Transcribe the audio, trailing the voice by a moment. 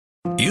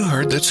You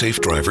heard that safe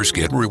drivers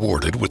get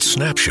rewarded with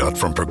Snapshot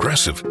from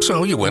Progressive,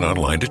 so you went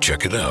online to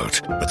check it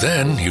out. But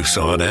then you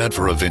saw an ad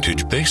for a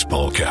vintage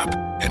baseball cap,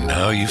 and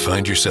now you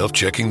find yourself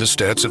checking the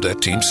stats of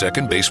that team's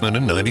second baseman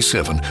in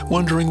 '97,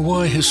 wondering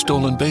why his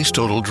stolen base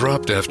total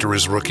dropped after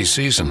his rookie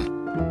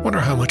season. Wonder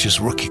how much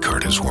his rookie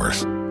card is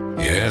worth.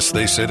 Yes,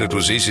 they said it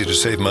was easy to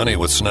save money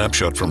with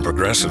Snapshot from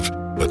Progressive,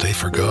 but they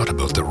forgot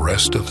about the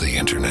rest of the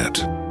internet.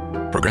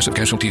 Progressive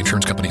Casualty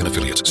Insurance Company and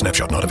Affiliates.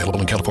 Snapshot not available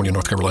in California,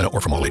 North Carolina, or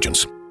from all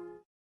agents.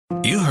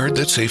 You heard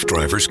that safe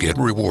drivers get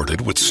rewarded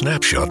with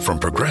Snapshot from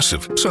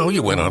Progressive, so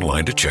you went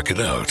online to check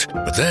it out.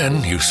 But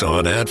then you saw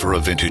an ad for a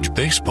vintage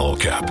baseball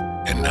cap,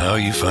 and now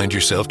you find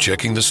yourself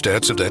checking the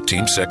stats of that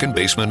team's second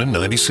baseman in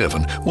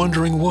 '97,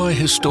 wondering why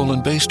his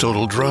stolen base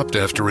total dropped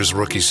after his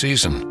rookie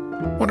season.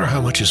 Wonder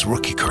how much his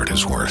rookie card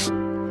is worth.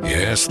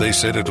 Yes, they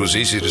said it was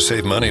easy to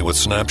save money with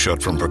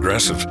Snapshot from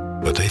Progressive,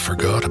 but they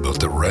forgot about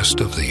the rest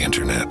of the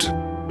internet.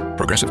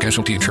 Progressive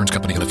Casualty Insurance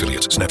Company and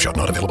Affiliates. Snapshot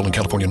not available in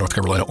California, North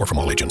Carolina, or from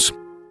all agents.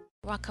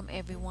 Welcome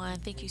everyone.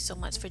 Thank you so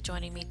much for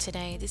joining me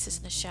today. This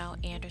is Nichelle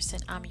Anderson.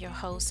 I'm your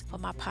host for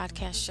my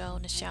podcast show,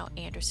 Nichelle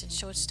Anderson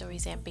Short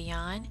Stories and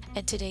Beyond.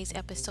 And today's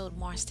episode,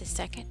 March the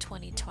 2nd,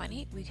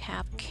 2020, we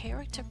have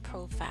character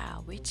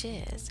profile, which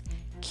is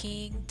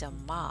King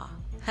Dama.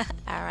 All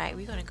right,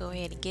 we're going to go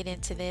ahead and get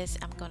into this.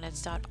 I'm going to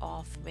start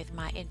off with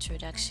my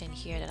introduction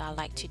here that I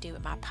like to do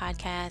with my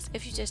podcast.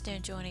 If you're just there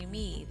joining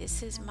me,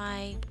 this is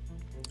my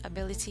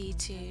ability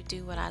to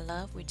do what I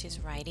love, which is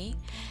writing,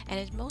 and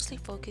it's mostly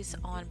focused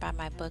on by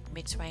my book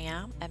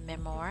Mitzrayim, a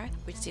memoir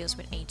which deals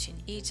with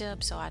ancient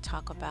Egypt. So I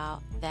talk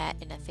about that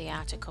in a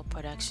theatrical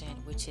production,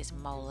 which is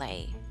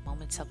Mole,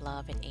 Moments of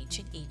Love in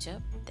Ancient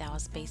Egypt. That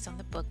was based on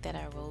the book that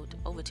I wrote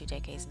over 2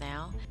 decades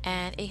now,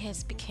 and it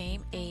has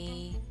become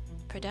a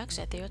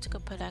theatrical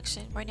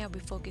production. Right now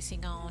we're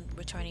focusing on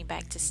returning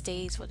back to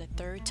stage for the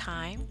 3rd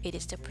time. It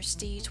is the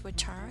prestige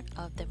return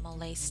of the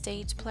Mole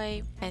stage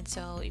play, and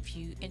so if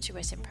you're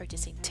interested in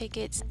purchasing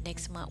tickets,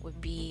 next month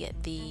would be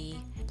the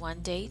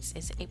one dates.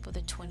 It's April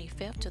the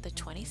 25th to the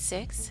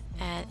 26th,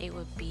 and it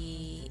would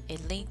be a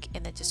link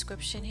in the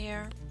description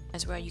here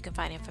as well. You can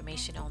find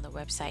information on the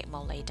website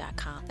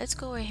mole.com. Let's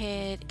go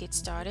ahead and get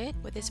started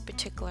with this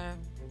particular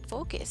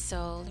focus.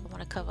 So I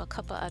want to cover a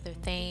couple other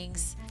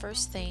things.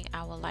 First thing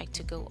I would like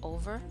to go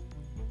over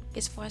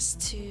is for us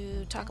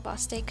to talk about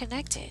stay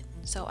connected.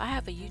 So I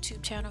have a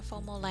YouTube channel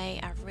for Mole.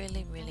 I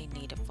really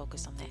need to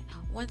focus on that.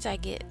 Once I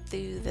get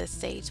through the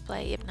stage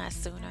play, if not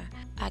sooner,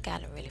 I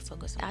gotta really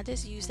focus. I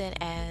just use that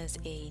as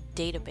a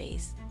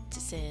database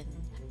to send.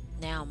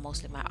 Now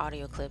mostly my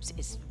audio clips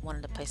is one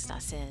of the places I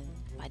send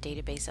my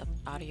database of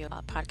audio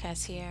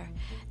podcasts here,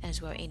 and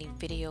as well any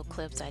video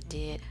clips I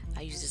did.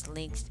 I use this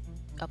links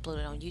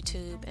uploaded on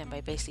YouTube, and I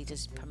basically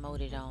just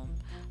promote it on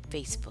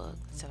Facebook.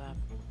 So I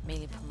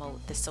mainly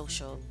promote the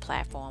social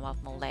platform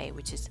of Mole,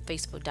 which is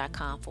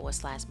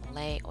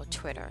facebook.com/Mole, or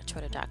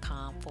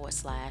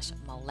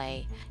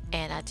twitter.com/Mole.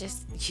 And I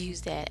just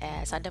use that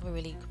as, I never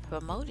really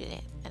promoted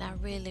it, and I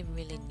really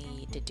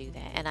need to do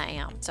that, and I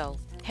am. So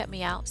help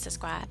me out,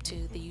 subscribe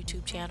to the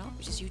YouTube channel,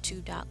 which is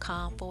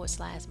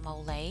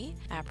youtube.com/Mole. I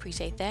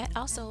appreciate that.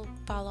 Also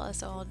follow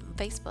us on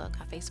Facebook,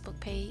 our Facebook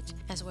page,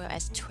 as well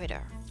as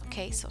Twitter.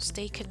 Okay, so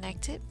stay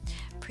connected.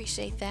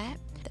 Appreciate that.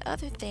 The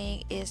other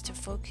thing is to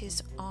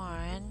focus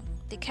on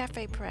the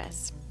Cafe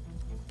Press.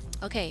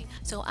 Okay,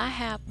 so I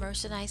have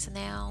merchandise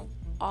now.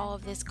 All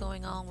of this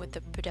going on with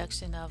the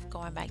production of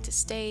going back to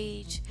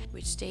stage,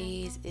 which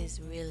stage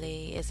is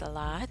a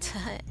lot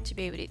to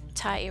be able to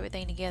tie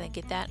everything together and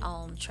get that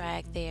on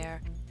track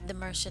there. The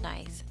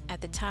merchandise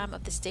at the time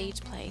of the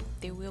stage play,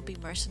 there will be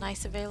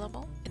merchandise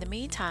available. In the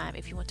meantime,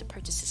 if you want to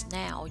purchase this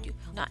now, you're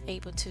not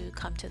able to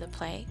come to the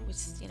play, which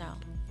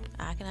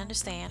I can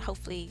understand.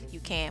 Hopefully you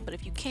can, but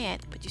if you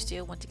can't, but you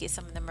still want to get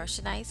some of the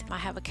merchandise, I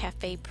have a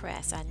Cafe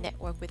Press. I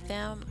network with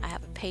them. I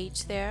have a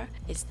page there.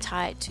 It's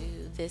tied to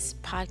this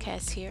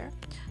podcast here,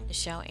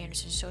 Nichelle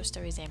Anderson Short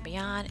Stories and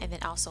Beyond, and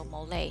then also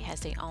Mole has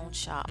their own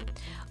shop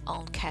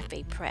on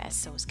Cafe Press.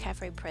 So it's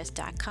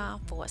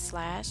cafepress.com/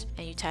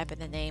 and you type in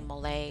the name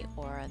Mole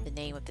or the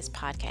name of this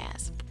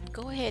podcast.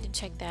 Go ahead and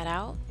check that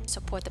out.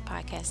 Support the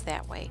podcast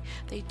that way.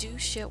 They do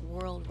ship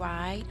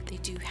worldwide. They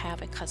do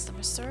have a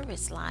customer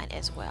service line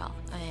as well,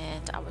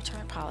 and a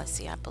return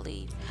policy, I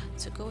believe.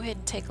 So go ahead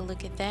and take a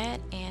look at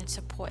that and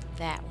support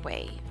that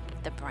way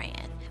the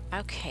brand.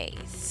 Okay,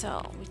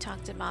 so we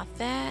talked about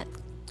that,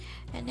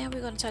 and now we're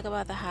going to talk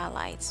about the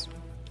highlights.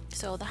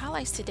 So the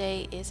highlights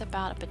today is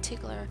about a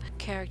particular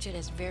character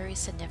that's very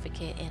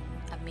significant in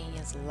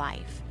Amelia's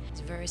life. It's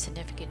very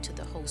significant to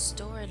the whole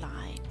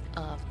storyline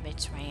of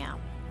Mitzrayim,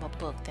 a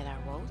book that I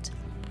wrote.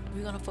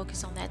 We're going to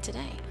focus on that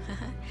today.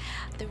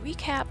 The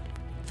recap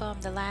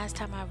from the last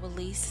time I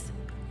released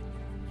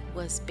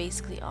was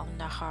basically on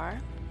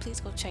Nahar. Please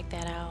go check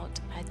that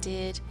out. I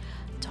did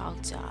talk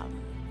to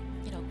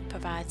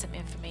provide some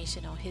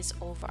information on his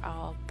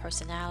overall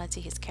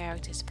personality, his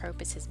character, his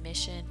purpose, his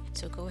mission.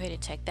 So go ahead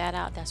and check that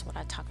out. That's what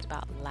I talked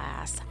about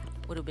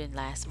would have been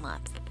last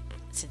month.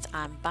 Since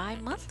I'm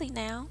bi-monthly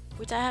now,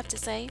 which I have to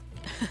say,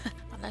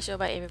 I'm I'm not sure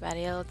about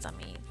everybody else. I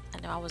mean, I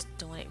know I was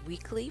doing it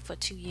weekly for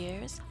 2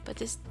 years, but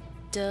this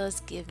does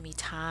give me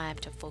time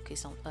to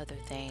focus on other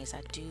things.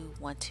 I do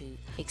want to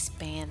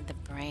expand the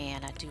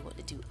brand. I do want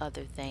to do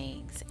other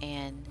things.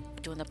 And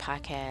doing the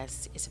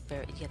podcast is you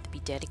have to be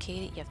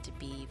dedicated. You have to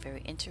be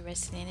very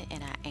interested in it,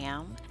 and I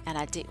am. And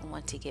I didn't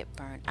want to get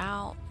burnt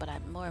out, but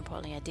more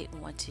importantly, I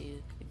didn't want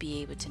to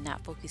be able to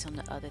not focus on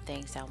the other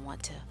things. I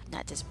want to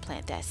not just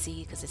plant that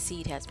seed, because the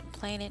seed has been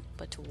planted,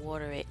 but to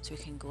water it so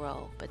it can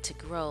grow. But to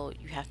grow,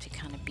 you have to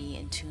kind of be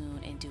in tune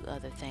and do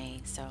other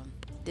things. So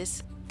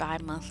this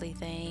bi-monthly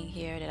thing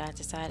here that I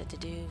decided to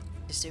do,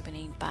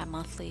 distributing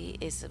bi-monthly,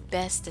 is the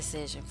best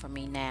decision for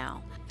me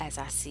now, as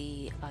I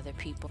see other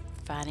people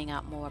finding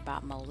out more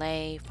about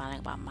Mole, finding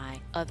about my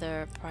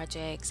other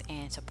projects,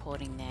 and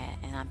supporting that,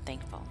 and I'm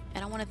thankful.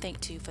 And I want to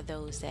thank too for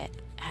those that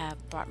have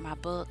bought my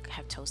book,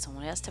 have told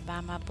someone else to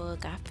buy my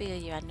book. I feel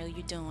you. I know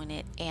you're doing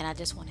it, and I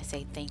just want to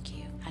say thank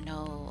you. I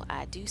know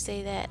I do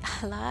say that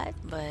a lot,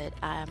 but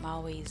I'm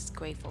always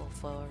grateful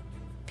for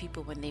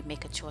people when they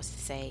make a choice to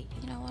say,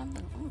 you know, I'm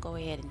gonna go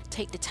ahead and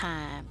take the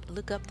time,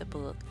 look up the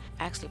book,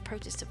 actually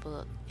purchase the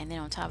book, and then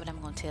on top of that,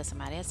 I'm gonna tell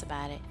somebody else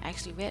about it. I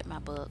actually read my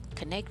book,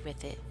 connect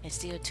with it, and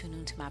still tune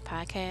into my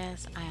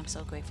podcast. I am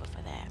so grateful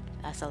for that.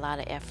 That's a lot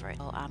of effort.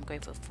 So I'm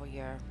grateful for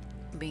your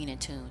being in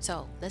tune.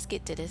 So let's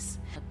get to this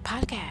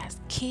podcast.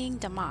 King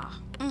Damar.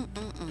 I'm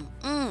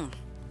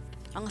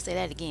gonna say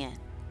that again.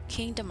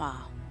 King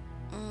Damar.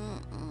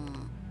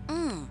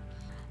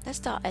 Let's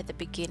start at the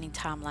beginning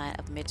timeline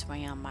of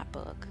Mitzrayim, my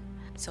book.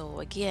 So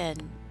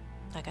again,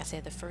 like I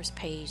said, the first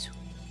page,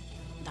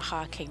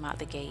 Nahar came out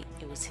the gate.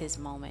 It was his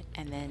moment.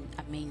 And then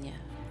Aminya.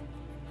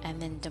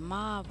 And then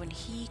Damar, when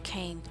he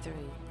came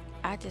through,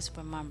 I just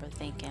remember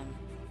thinking,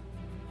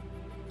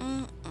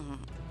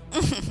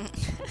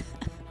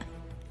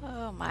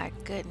 oh my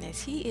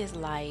goodness, he is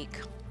like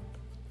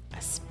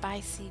a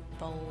spicy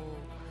bowl.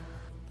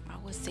 I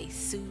would say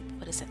soup,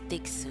 but it's a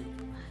thick soup.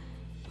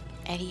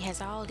 And he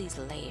has all these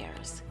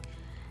layers.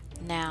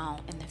 Now,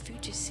 in the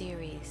future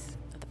series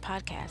of the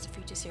podcast, the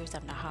future series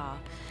of Nahar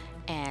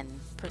and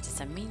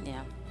Princess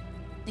Aminya,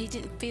 he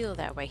didn't feel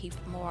that way. He's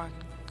more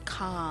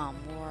calm,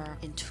 more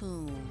in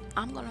tune.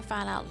 I'm going to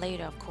find out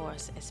later, of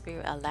course, as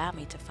Spirit allowed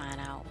me to find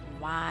out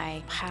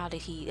how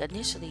did he,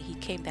 initially he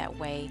came that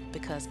way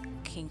because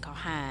King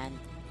Kohan,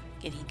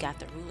 and he got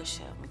the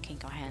rulership when King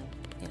Kohan,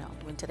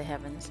 went to the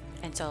heavens.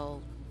 And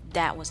so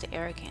that was the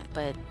arrogant.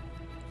 But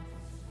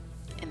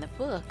in the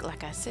book,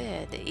 like I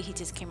said, he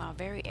just came out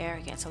very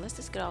arrogant. So let's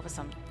just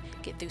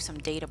get through some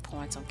data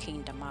points on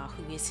King Damar.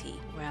 Who is he?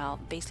 Well,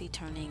 basically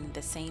turning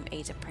the same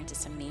age of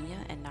Princess Aminya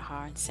and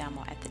Nahar and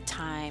Samuel at the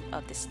time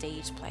of the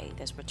stage play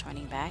that's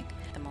returning back,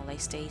 the Mole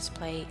stage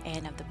play,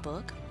 and of the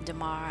book.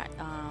 Damar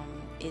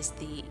is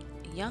the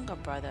younger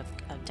brother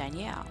of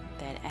Daniel,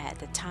 that at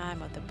the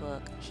time of the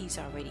book, he's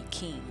already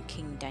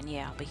King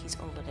Daniel, but he's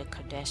over the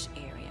Kadesh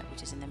area,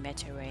 which is in the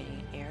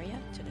Mediterranean area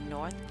to the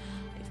north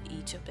of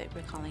Egypt that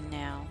we're calling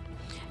now.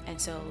 And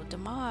so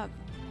Damar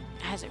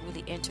hasn't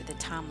really entered the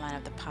timeline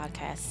of the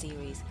podcast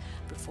series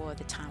before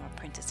the time of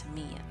Princess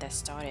Aminya that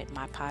started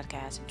my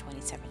podcast in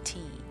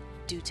 2017.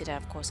 Due to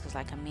that, of course, because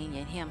like Aminya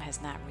and him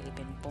has not really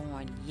been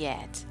born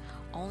yet.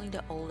 Only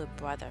the older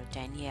brother,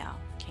 Daniel.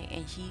 Okay,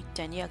 and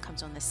Daniel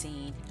comes on the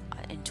scene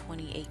in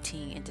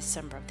 2018 in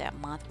December of that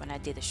month when I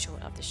did a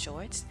short of the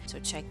shorts. So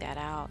check that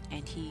out.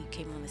 And he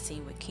came on the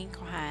scene with King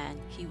Kohan.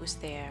 He was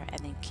there, and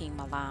then King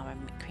Milan.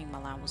 When King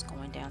Milan was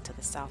going down to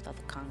the south of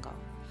the Congo.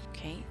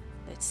 Okay,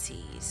 let's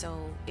see. So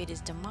it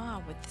is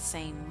Damar with the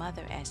same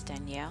mother as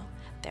Daniel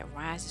that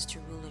rises to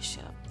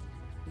rulership.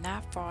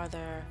 Not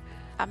farther.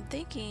 I'm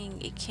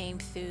thinking it came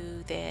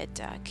through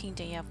that King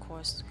Daniel, of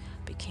course,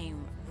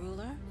 became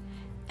ruler,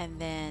 and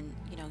then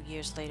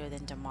years later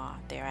than Damar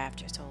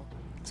thereafter.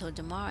 So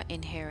Damar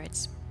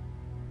inherits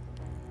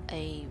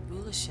a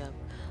rulership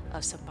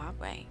of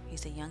Zimbabwe.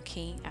 He's a young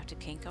king after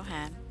King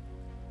Kohan,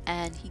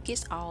 and he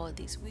gets all of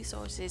these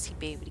resources. He'd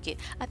be able to get,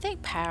 I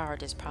think power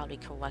just probably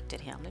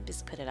corrupted him. Let me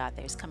just put it out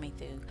there. It's coming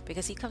through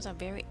because he comes on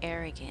very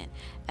arrogant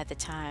at the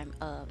time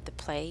of the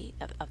play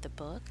of the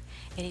book,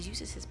 and he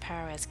uses his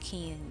power as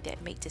king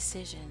that make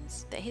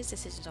decisions, that his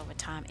decisions over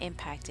time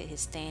impacted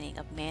his standing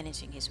of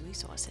managing his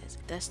resources.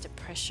 Thus the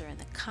pressure and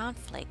the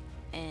conflict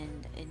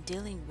and in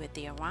dealing with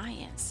the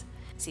Orions.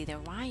 See, the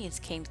Orions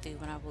came through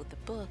when I wrote the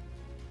book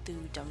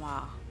through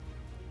Damar,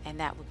 and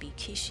that would be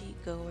Kishi,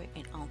 Goer,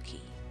 and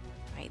Enki.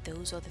 Right,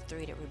 those are the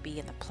three that would be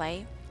in the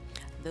play.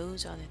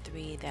 Those are the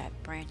three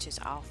that branches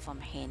off from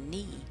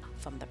Hani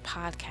from the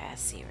podcast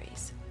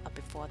series of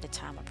before the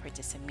time of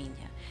Princess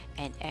Aminya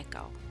and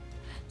Echo.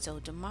 So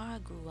Damar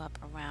grew up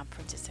around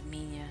Princess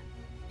Aminya,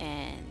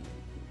 and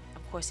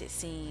of course it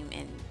seemed,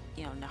 and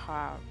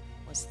Nahar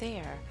was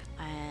there,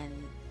 and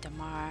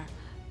Damar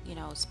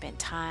spent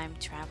time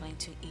traveling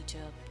to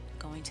Egypt,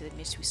 going to the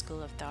Mystery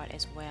School of Thought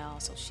as well.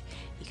 So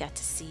he got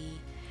to see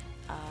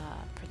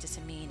Princess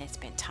Aminya and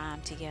spent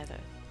time together.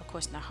 Of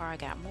course, Nahar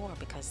got more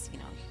because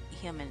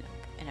him and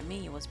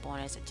Aminya was born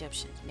as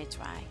Egyptians,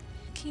 Mitzray.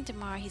 King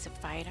Damar, he's a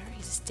fighter.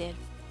 He's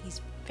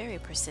very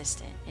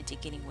persistent into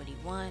getting what he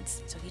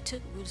wants. So he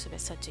took rulership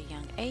at such a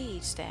young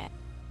age that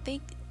I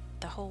think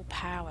the whole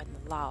power and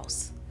the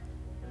loss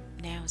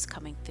now is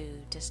coming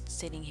through, just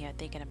sitting here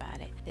thinking about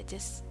it. It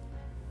just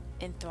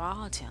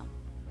enthralled him,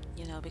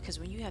 because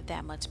when you have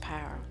that much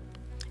power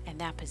and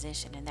that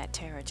position and that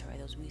territory,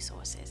 those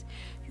resources,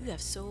 you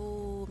have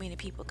so many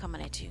people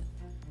coming at you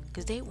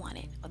because they want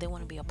it or they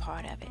want to be a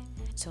part of it.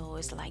 So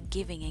it's like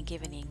giving and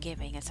giving and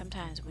giving, and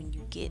sometimes when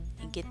you get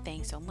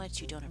things so much,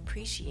 you don't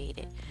appreciate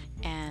it.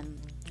 And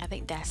I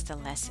think that's the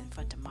lesson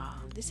for Damar.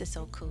 This is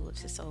so cool.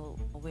 This is so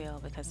real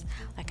because,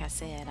 like I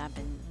said, I've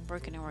been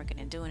working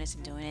and doing this,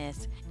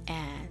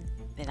 and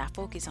then I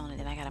focus on it,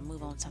 then I got to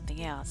move on to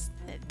something else.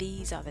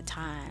 These are the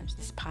times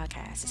this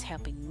podcast is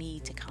helping me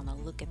to kind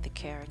of look at the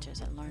characters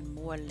and learn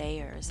more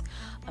layers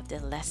of the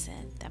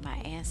lesson that my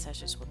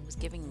ancestors was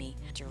giving me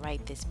to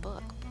write this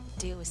book.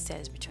 The deal was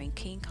set between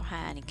King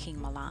Kohan and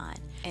King Milan,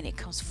 and it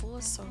comes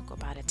full circle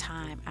by the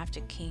time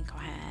after King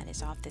Kohan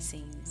is off the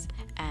scenes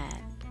and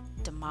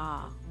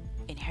Damar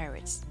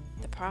inherits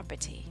the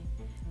property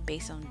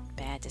based on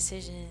bad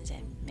decisions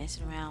and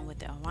messing around with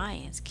the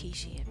alliance,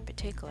 Kishi in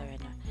particular,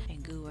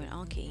 and Gur and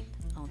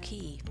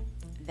Onki,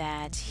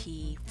 that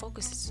he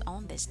focuses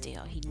on this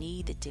deal. He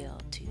needs the deal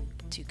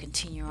to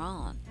continue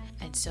on.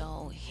 And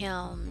so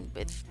him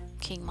with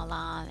King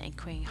Milan and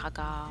Queen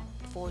Hagar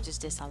forges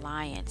this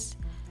alliance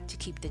to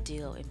keep the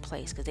deal in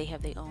place because they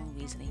have their own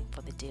reasoning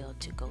for the deal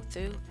to go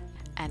through.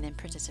 And then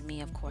Princess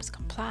Amia, of course,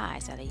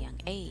 complies at a young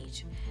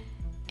age.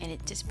 And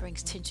it just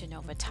brings tension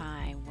over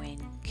time when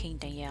King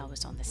Daniel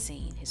was on the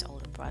scene, his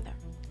older brother.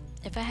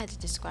 If I had to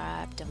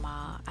describe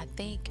Damar, I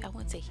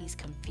wouldn't say he's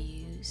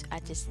confused. I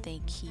just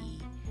think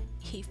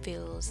he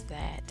feels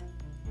that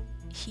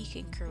he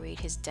can create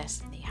his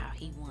destiny how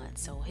he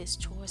wants. So his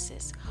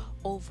choices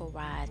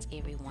overrides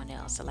everyone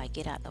else. So like,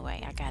 get out the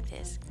way. I got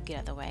this. Get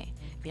out the way.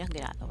 If you don't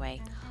get out the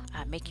way,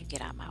 I'll make you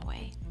get out my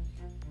way.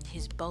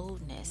 His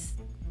boldness.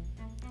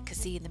 Because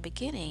see, in the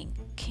beginning,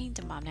 King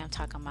Damar, now I'm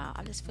talking about,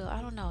 I just feel,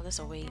 I don't know, that's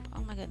a wave.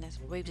 Oh my goodness,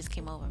 a wave just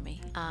came over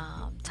me.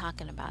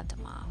 Talking about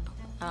Damar.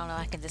 I don't know,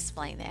 I can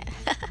explain that.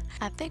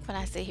 I think when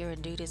I sit here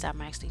and do this,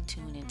 I'm actually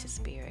tuned into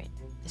spirit.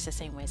 It's the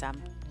same way as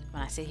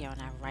when I sit here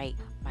and I write,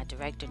 my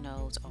director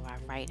knows, or I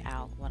write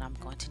out what I'm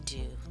going to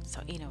do.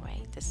 So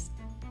anyway, just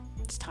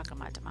talking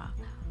about Damar.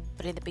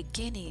 But in the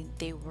beginning,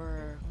 they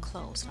were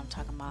close. And I'm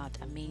talking about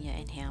Amina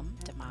and him,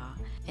 Damar,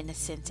 in the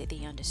sense that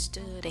they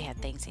understood. They had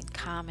things in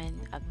common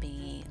of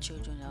being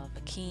children of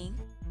a king,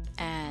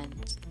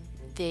 and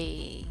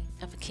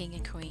of a king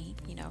and queen,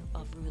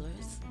 of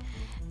rulers,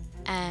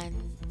 and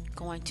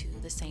going to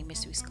the same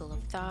mystery school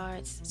of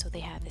thoughts. So they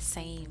had the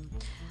same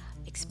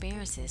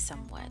experiences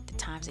somewhat. The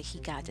times that he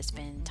got to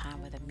spend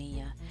time with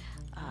Amina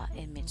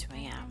in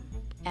Mitzrayim.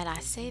 And I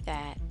say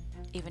that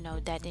even though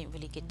that didn't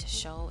really get to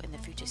show in the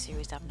future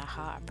series of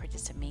Nahar and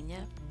Princess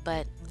Amina,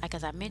 but like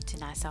as I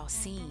mentioned, I saw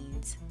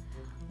scenes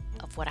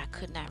of what I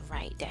could not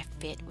write that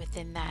fit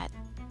within that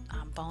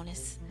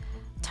bonus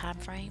time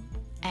frame,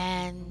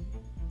 and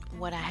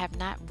what I have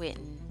not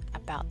written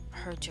about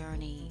her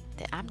journey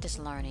that I'm just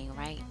learning,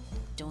 right,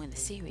 doing the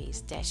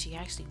series, that she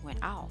actually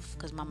went off.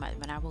 Because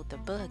when I wrote the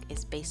book,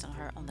 it's based on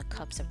her on the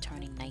cusp of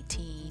turning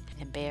 19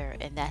 and bear,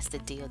 and that's the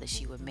deal that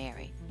she would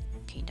marry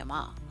King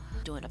Damar.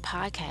 Doing a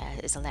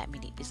podcast is allowed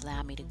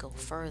me to go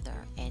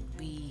further and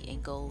read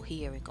and go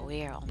here and go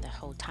there on the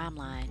whole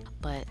timeline.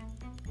 But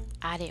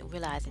I didn't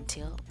realize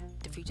until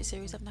the future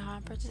series of Nahar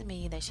and Princess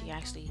Amina that she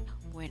actually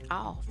went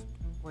off,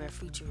 where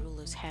future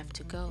rulers have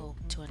to go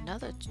to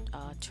another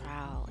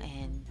trial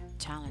and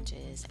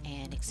challenges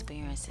and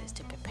experiences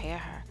to prepare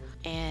her.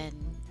 And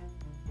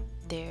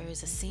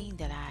there's a scene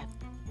that I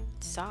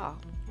saw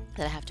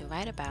that I have to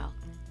write about,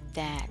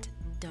 that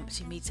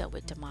she meets up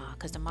with Damar,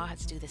 because Damar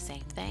has to do the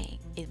same thing.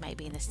 It might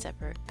be in a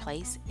separate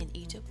place in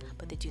Egypt,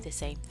 but they do the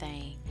same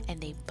thing,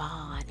 and they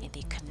bond and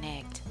they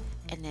connect,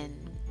 and then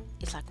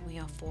it's like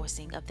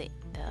reinforcing of the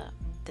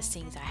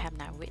scenes I have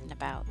not written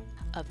about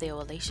of their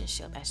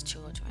relationship as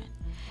children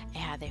and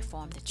how they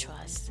formed the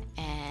trust.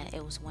 And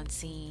it was one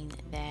scene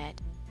that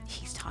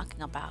he's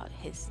talking about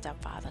his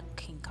stepfather,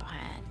 King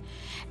Kohan,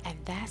 and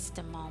that's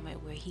the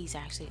moment where he's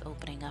actually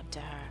opening up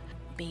to her,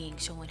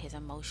 showing his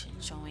emotion,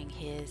 showing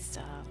his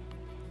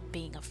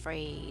being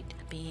afraid,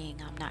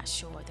 I'm not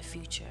sure of the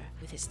future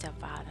with his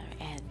stepfather,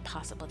 and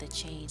possible the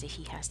change that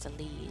he has to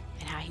lead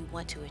and how he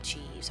wants to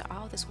achieve. So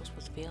all this was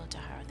revealed to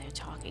her, and they're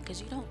talking,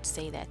 because you don't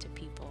say that to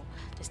people,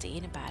 just to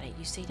anybody.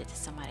 You say that to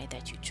somebody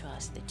that you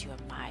trust, that you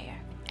admire.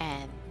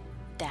 And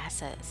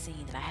that's a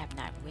scene that I have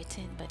not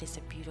written, but it's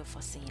a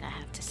beautiful scene, I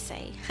have to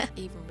say.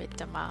 Even with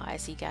Damar,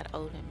 as he got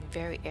older and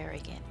very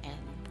arrogant and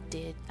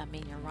did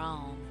Amina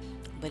wrong,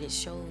 but it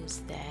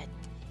shows that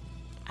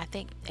I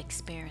think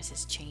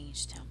experiences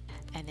changed him.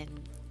 And then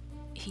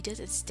he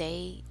doesn't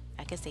stay,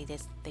 I guess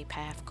they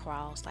path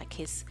cross, like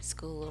his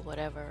school or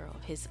whatever, or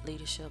his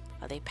leadership,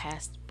 or they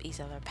pass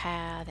each other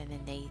path, and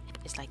then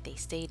it's like they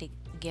stay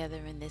together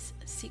in this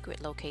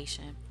secret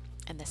location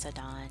in the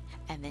Sudan,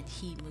 and then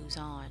he moves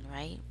on,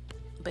 right?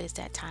 But it's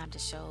that time to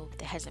show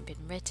that hasn't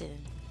been written,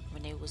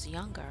 when they was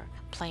younger,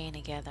 playing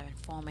together and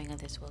forming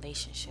this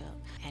relationship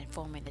and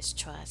forming this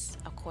trust.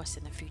 Of course,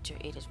 in the future,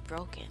 it is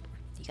broken.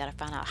 You got to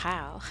find out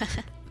how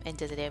and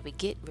does it ever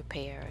get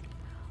repaired?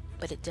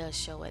 But it does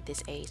show at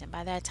this age, and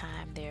by that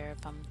time they're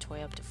from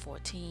 12 to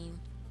 14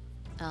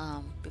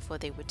 before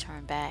they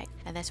return back,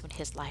 and that's when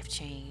his life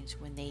changed,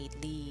 when they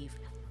leave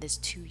this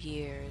 2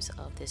 years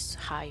of this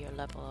higher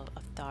level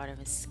of thought of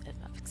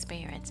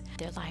experience.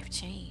 Their life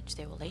changed,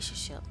 their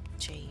relationship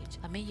changed.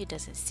 Amelia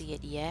doesn't see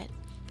it yet,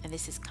 and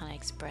this is kind of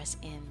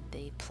expressed in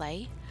the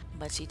play,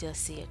 but she does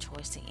see it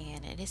towards the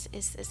end, and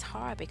it's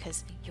hard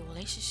because your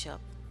relationship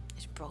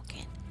is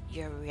broken,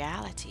 your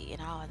reality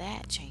and all of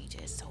that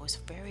changes, so it's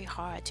very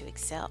hard to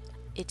accept.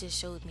 It just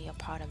showed me a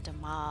part of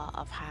Damal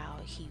of how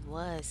he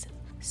was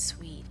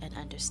sweet and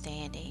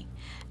understanding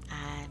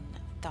and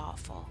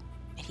thoughtful,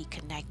 and he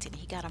connected,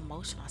 he got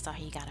emotional. I saw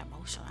he got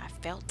emotional, I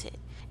felt it,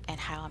 and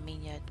how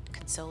Amelia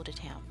consoled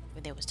him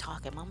when they was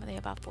talking. Mama, they're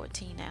about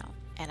 14 now,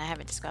 and I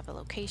haven't described the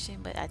location,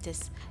 but I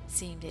just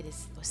seemed that it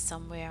was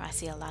somewhere. I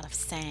see a lot of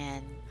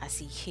sand, I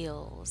see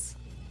hills,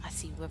 I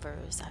see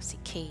rivers, I see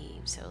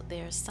caves. So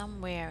they're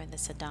somewhere in the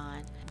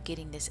Sudan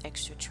getting this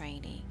extra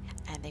training,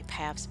 and their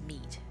paths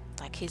meet,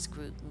 like his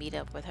group meet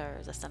up with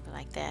hers or something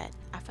like that.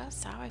 I felt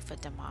sorry for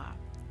Damal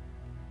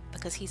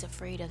because he's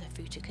afraid of the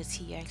future, because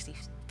he actually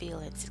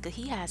feels, because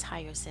he has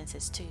higher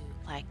senses too,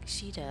 like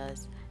she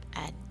does,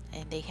 and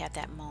they have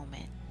that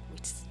moment,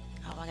 which,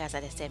 oh my gosh,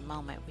 I just said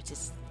moment, which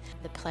is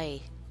the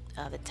play,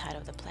 the title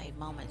of the play,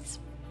 Moments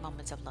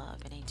of Love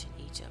in Ancient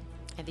Egypt.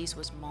 And these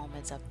was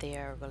moments of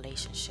their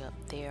relationship,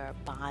 their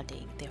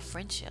bonding, their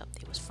friendship.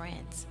 They was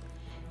friends,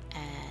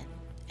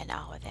 and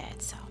all of that.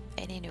 So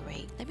at any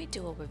rate, let me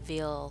do a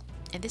reveal.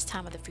 In this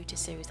Time of the Future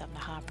series, I'm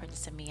Nahar,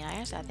 Princess Amina.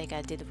 I think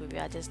I did the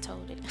reveal. I just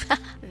told it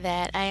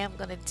that I'm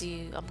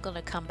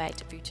gonna come back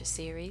to future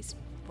series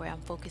where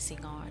I'm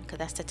focusing on, because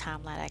that's the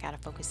timeline I gotta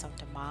focus on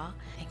Damal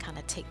and kind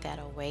of take that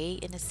away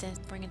in a sense,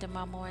 bringing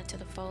Damal more into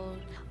the fold,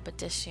 but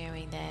just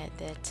sharing that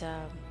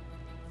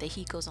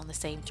he goes on the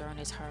same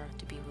journey as her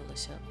to be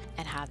rulership,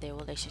 and how their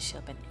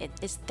relationship, and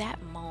it's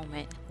that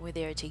moment where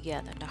they're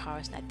together.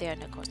 Nahar is not there,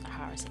 and of course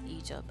Nahar is in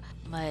Egypt,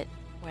 but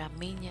where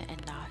Amina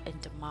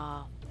and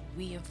Damal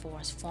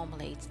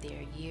formulates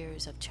their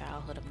years of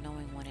childhood of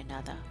knowing one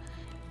another.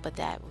 But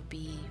that would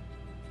be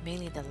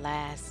mainly the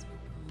last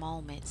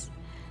moments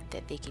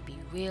that they could be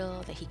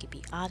real, that he could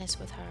be honest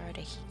with her,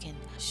 that he can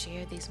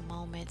share these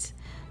moments,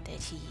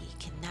 that he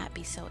cannot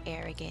be so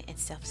arrogant and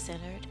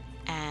self-centered,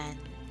 and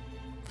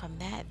from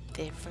that,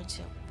 their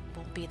friendship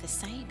won't be the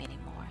same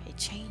anymore. It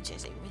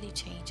changes, it really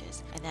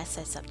changes. And that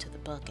sets up to the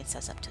book and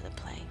sets up to the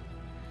play.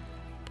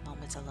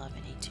 Moments of Love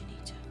in Ancient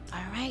Egypt.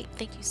 All right,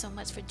 thank you so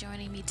much for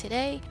joining me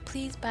today.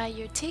 Please buy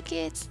your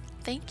tickets.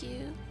 Thank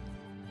you.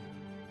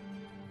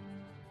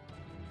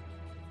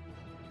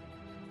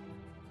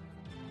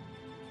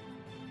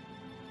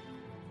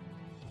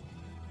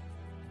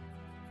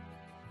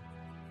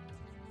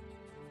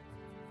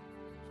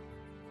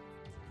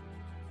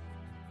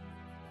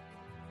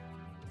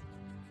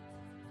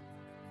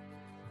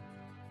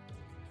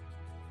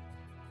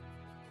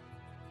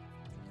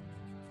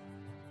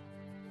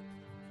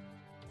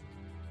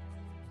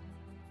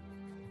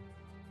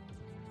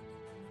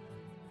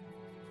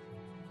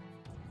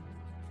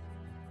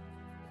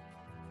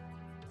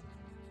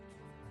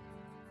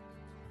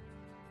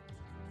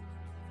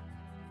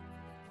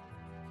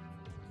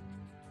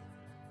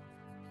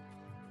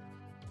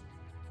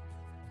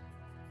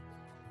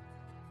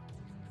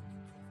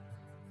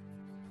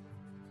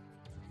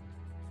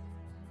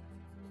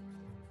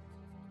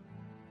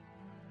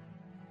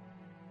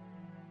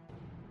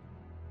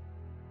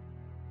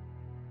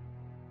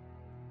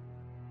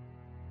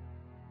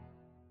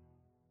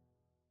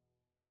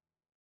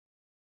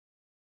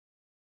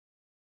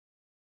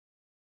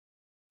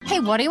 Hey,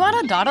 what do you want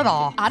to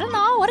da-da-da? I don't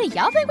know. What do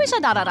y'all think we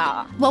should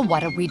da-da-da? Well, what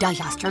did we da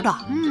yesterday?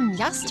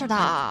 Yesterday.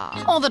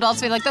 All the days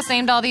feel like the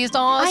same day these days.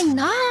 I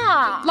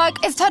know.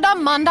 Like, is today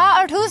Monday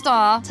or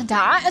Tuesday?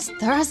 Today is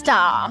Thursday.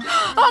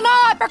 Oh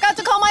no, I forgot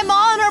to call my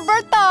mom on her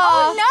birthday.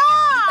 Oh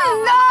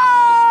no!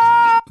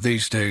 No!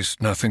 These days,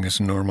 nothing is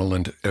normal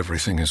and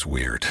everything is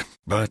weird.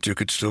 But you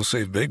could still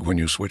save big when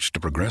you switch to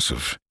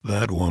Progressive.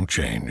 That won't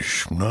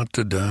change. Not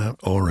today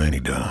or any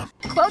day.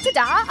 Quote today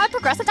at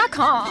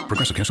Progressive.com.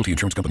 Progressive Casualty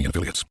Insurance Company and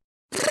Affiliates.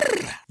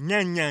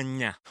 Nya nya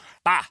nya.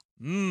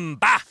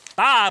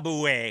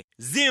 Babue.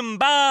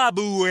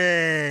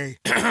 Zimbabwe.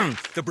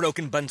 The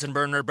broken Bunsen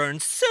burner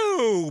burns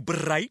so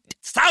bright.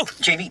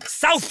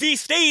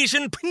 Southeast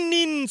Asian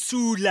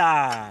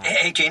Peninsula.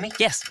 Hey, Jamie?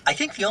 Yes? I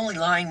think the only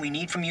line we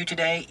need from you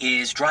today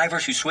is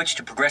drivers who switch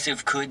to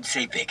Progressive could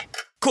save big.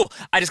 Cool.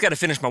 I just gotta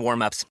finish my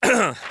warm-ups.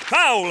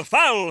 Foul,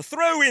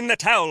 throw in the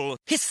towel.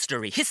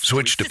 History.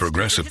 Switch to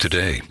Progressive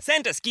today.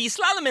 Santa ski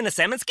slalom in a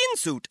salmon skin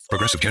suit.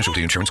 Progressive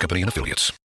Casualty Insurance Company and Affiliates.